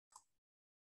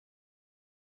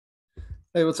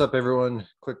Hey, what's up, everyone?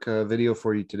 Quick video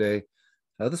for you today.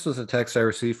 This was a text I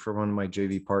received from one of my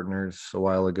JV partners a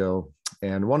while ago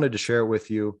and wanted to share it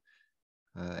with you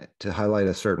to highlight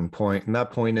a certain point. And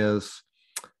that point is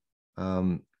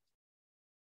um,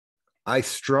 I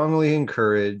strongly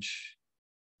encourage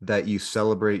that you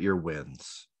celebrate your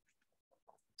wins.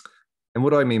 And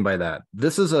what do I mean by that?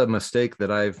 This is a mistake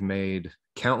that I've made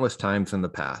countless times in the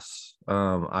past.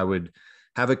 I would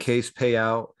have a case pay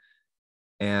out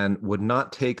and would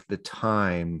not take the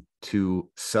time to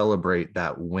celebrate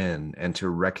that win and to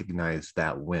recognize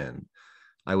that win.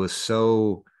 I was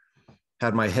so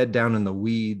had my head down in the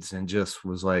weeds and just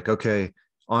was like, okay,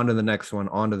 on to the next one,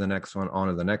 on to the next one, on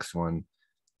to the next one.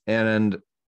 And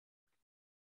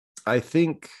I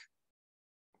think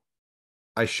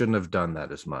I shouldn't have done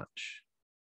that as much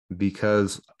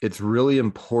because it's really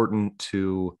important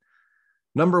to,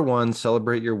 number one,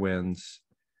 celebrate your wins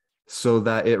so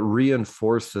that it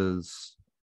reinforces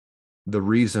the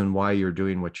reason why you're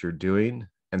doing what you're doing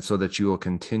and so that you will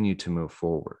continue to move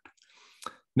forward.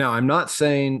 Now, I'm not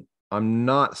saying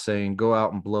go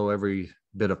out and blow every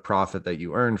bit of profit that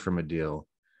you earn from a deal,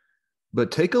 but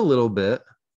take a little bit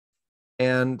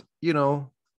and,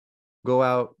 go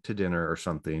out to dinner or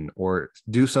something, or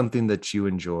do something that you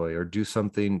enjoy, or do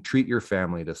something, treat your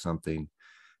family to something.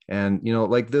 And,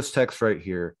 like this text right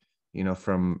here,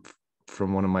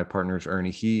 from one of my partners,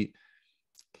 Ernie, he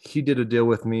did a deal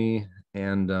with me,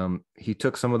 and he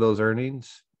took some of those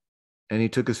earnings and he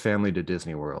took his family to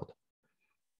Disney World.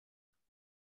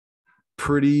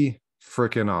 Pretty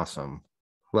freaking awesome.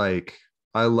 Like,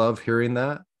 I love hearing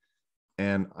that,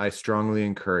 and I strongly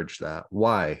encourage that.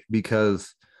 Why?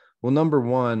 Because, well, number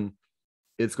one,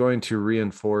 it's going to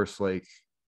reinforce like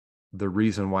the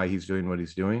reason why he's doing what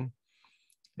he's doing.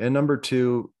 And number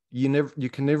two, you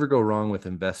can never go wrong with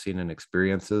investing in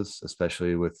experiences,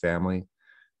 especially with family.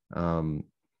 Um,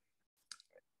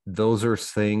 those are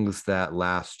things that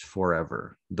last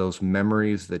forever. Those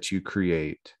memories that you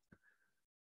create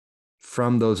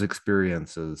from those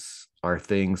experiences are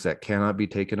things that cannot be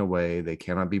taken away. They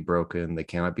cannot be broken. They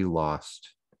cannot be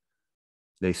lost.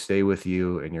 They stay with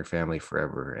you and your family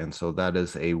forever. And so that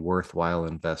is a worthwhile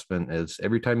investment. Is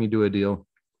every time you do a deal,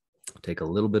 take a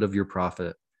little bit of your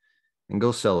profit and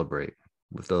go celebrate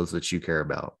with those that you care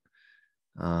about.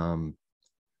 Um,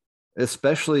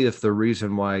 Especially if the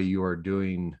reason why you are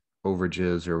doing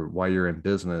overages or why you're in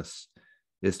business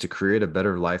is to create a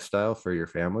better lifestyle for your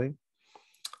family.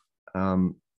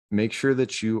 Make sure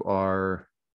that you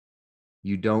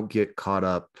don't get caught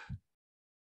up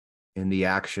in the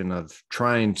action of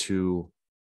trying to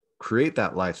create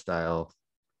that lifestyle,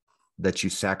 that you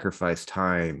sacrifice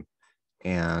time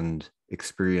and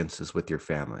experiences with your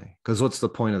family. Because what's the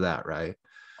point of that, right?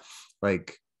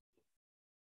 Like,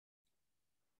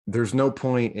 there's no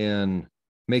point in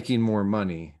making more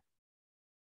money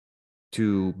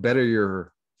to better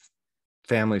your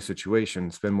family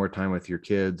situation, spend more time with your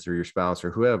kids or your spouse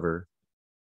or whoever,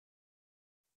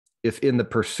 if in the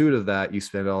pursuit of that, you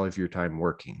spend all of your time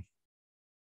working.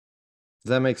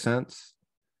 Does that make sense?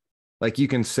 Like, you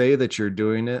can say that you're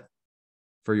doing it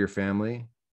for your family,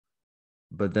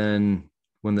 but then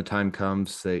when the time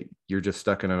comes that you're just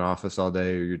stuck in an office all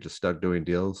day or you're just stuck doing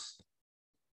deals,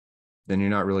 then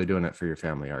you're not really doing it for your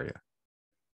family, are you?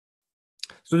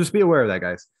 So just be aware of that,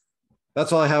 guys.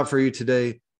 That's all I have for you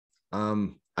today.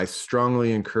 I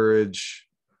strongly encourage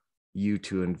you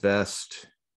to invest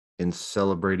in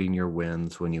celebrating your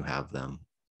wins when you have them.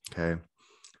 Okay.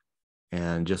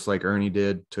 And just like Ernie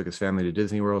did, took his family to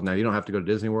Disney World. Now, you don't have to go to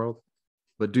Disney World,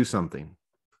 but do something.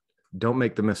 Don't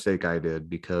make the mistake I did,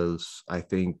 because I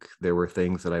think there were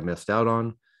things that I missed out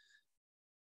on.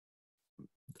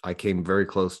 I came very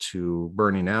close to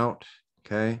burning out.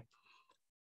 Okay.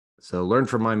 So learn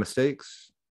from my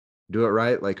mistakes, do it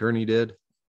right like Ernie did.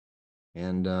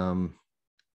 And,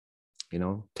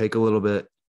 take a little bit,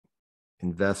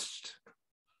 invest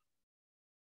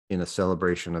in a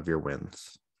celebration of your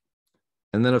wins.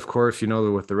 And then, of course,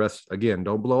 with the rest, again,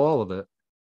 don't blow all of it.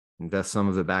 Invest some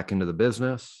of it back into the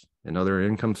business and other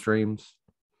income streams,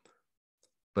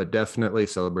 but definitely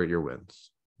celebrate your wins.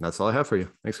 That's all I have for you.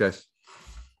 Thanks, guys.